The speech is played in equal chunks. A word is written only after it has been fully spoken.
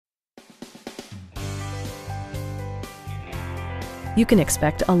You can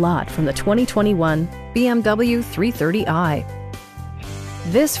expect a lot from the 2021 BMW 330i.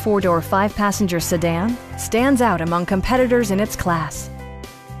 This four-door, five-passenger sedan stands out among competitors in its class.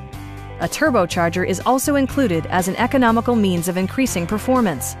 A turbocharger is also included as an economical means of increasing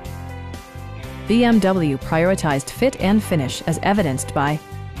performance. BMW prioritized fit and finish as evidenced by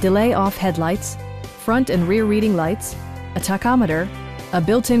delay-off headlights, front and rear reading lights, a tachometer, a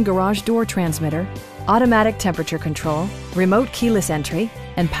built-in garage door transmitter, automatic temperature control, remote keyless entry,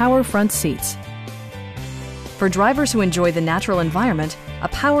 and power front seats. For drivers who enjoy the natural environment, a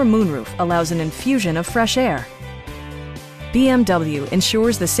power moonroof allows an infusion of fresh air. BMW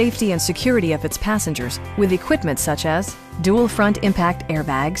ensures the safety and security of its passengers with equipment such as dual front impact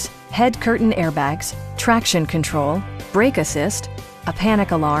airbags, head curtain airbags, traction control, brake assist, a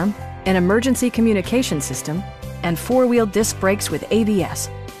panic alarm, an emergency communication system, and four-wheel disc brakes with ABS.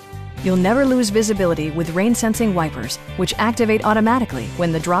 You'll never lose visibility with rain-sensing wipers, which activate automatically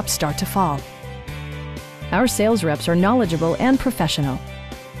when the drops start to fall. Our sales reps are knowledgeable and professional.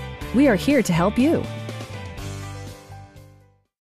 We are here to help you.